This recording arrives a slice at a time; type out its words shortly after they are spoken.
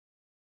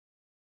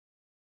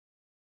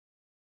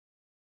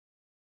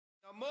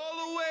I'm all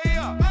the way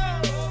up,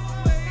 all the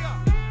way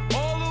up,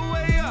 all the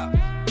way up,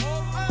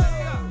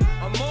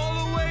 I'm all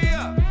the way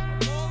up,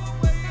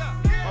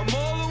 I'm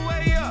all the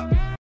way up.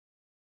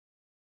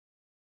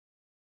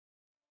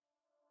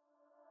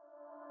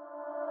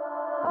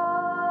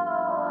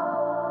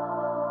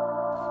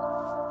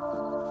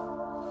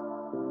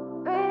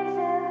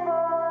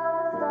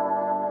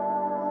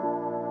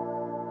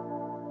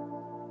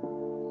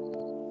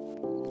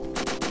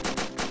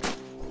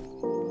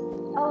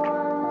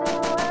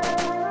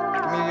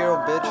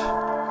 Bitch.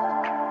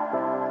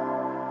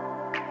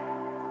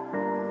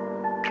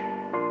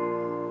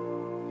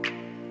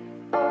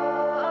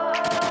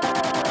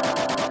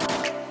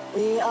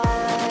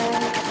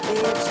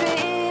 We're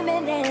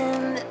dreaming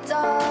in the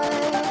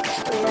dark.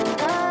 We are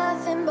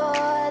nothing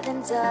more than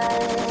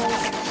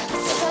dust.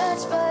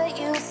 Search but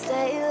you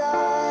stay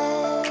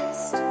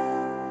lost.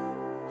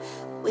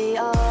 We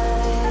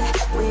are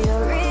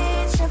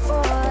reaching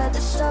for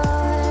the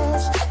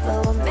stars,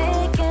 but we're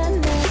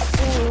making this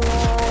too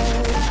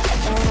hard.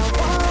 And I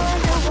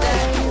wonder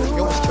where you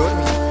almost killed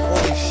me.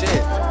 Holy shit.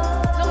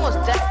 He's almost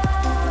dead.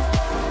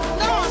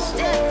 No, I'm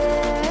dead.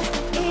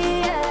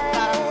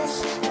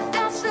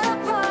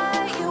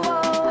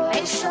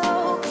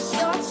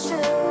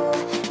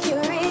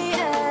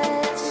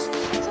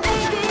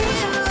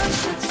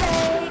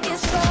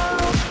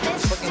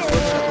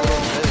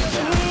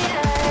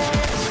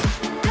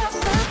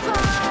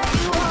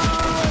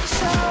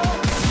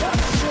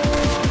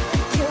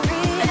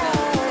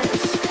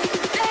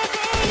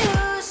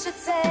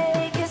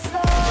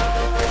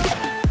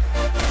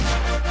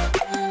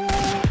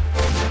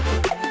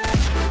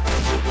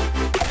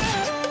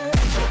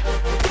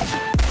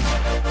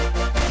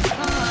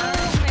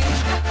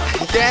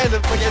 Yeah, the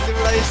fucking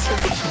realize some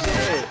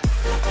shit.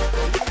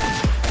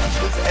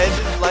 Just end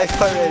his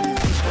life already.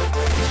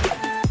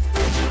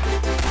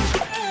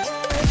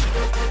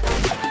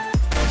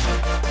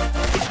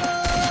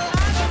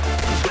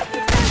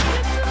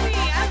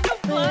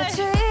 We're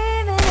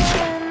dreaming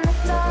in the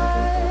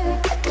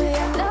dark. We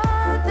are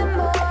nothing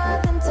more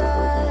than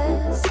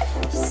dust.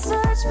 You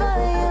search but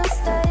you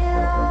stay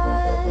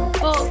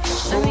lost. Oh,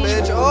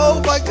 bitch.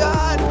 Oh my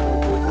god.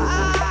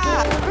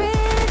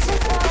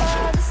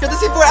 Get the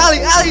C4, Ali!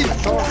 I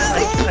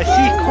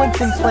see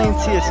Quentin playing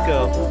CSGO.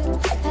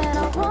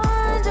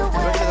 Going to the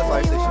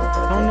fire station. I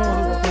don't know who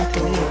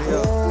Quentin is.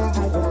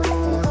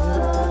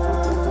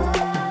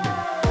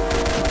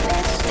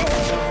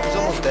 He's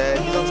almost dead.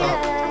 He's on top.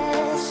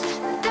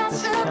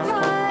 This account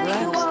called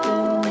Braxton.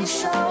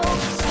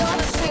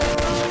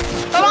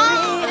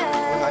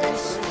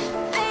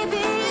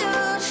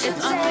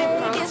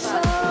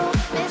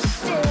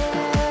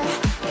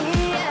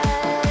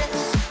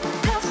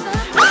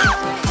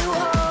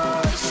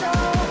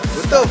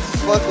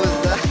 What the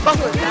fuck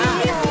was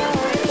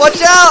that?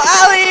 Watch out,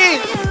 Ali!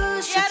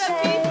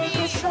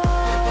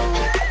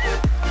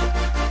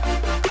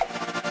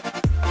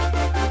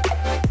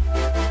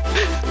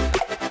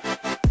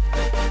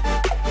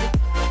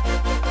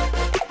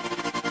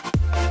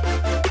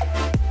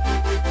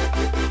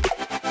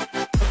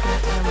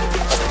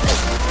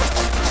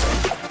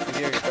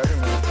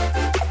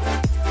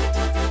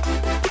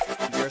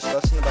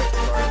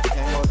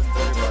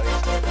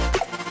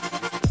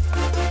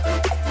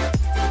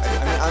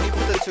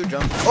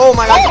 Oh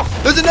my god!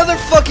 There's another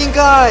fucking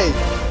guy! You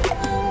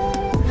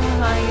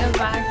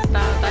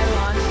backstabbed. I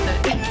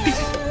launched it.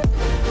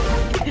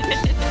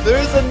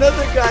 There's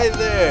another guy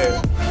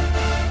there!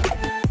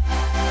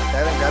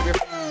 Devin, grab your...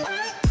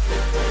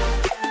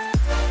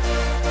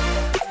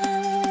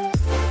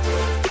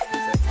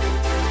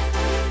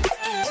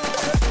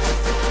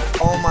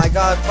 Oh my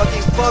god,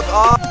 fucking fuck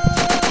off!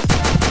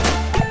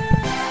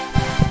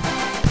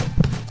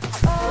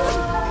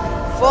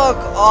 Fuck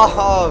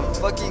off,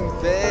 fucking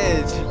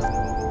bitch!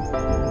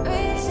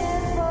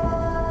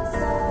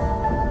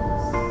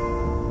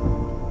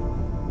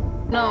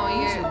 No,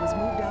 you're. User was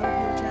moved out of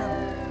your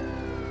channel.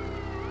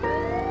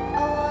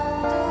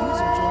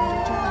 User joined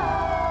your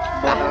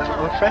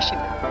channel. Refreshing.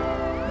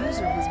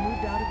 User was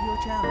moved out of your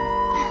channel.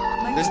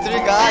 There's 3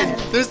 guys!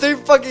 There's 3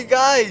 fucking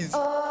guys!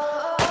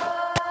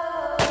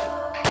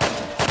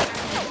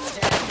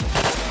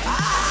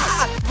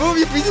 Ah! Move,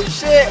 you piece of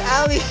shit!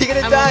 Ali, you're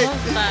gonna die!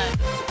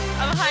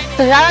 I'm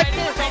hiding.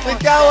 The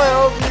cow, I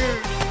help you!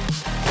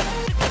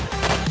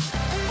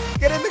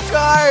 Get in the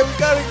car! We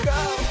gotta go!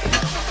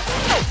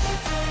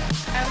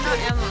 I have no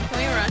ammo. Can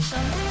we rush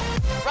them?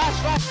 Rush!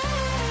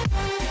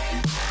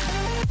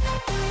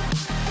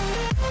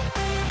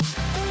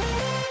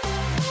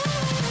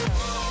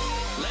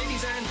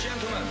 Ladies and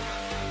gentlemen,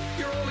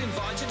 you're all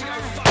invited to go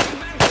fucking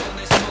mental on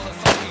this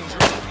motherfucking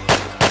drop.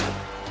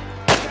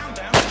 The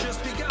countdown has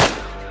just begun.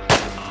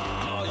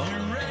 Are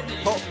you ready?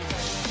 Oh.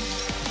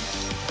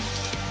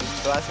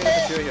 The last thing is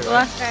the 2 here, right?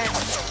 Last guy.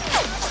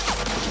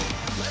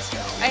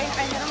 I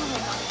hit him.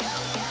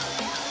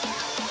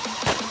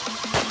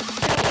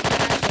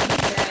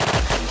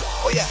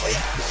 Oh yeah.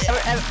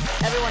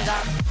 Everyone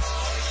down.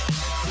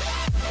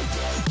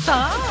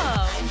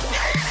 Stop.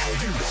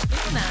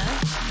 Nah.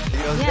 You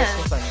know bro. You Yeah. got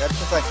chill sign. You got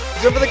chill sign.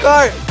 Jump in the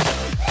car!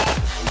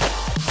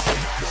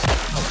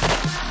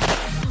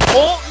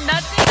 Oh,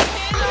 nothing.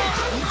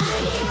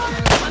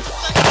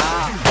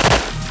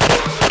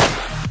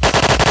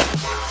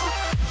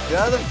 Get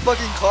out of the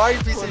fucking car, you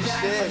piece of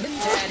shit.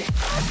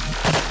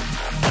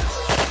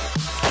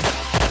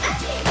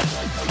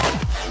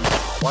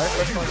 Why is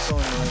that so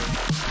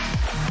annoying?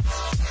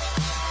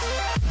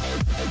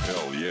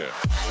 Hell yeah.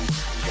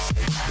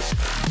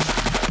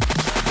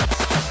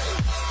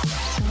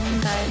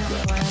 Someone died on the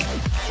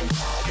wild.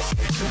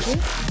 Did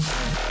you?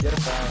 Get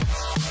a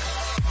foul.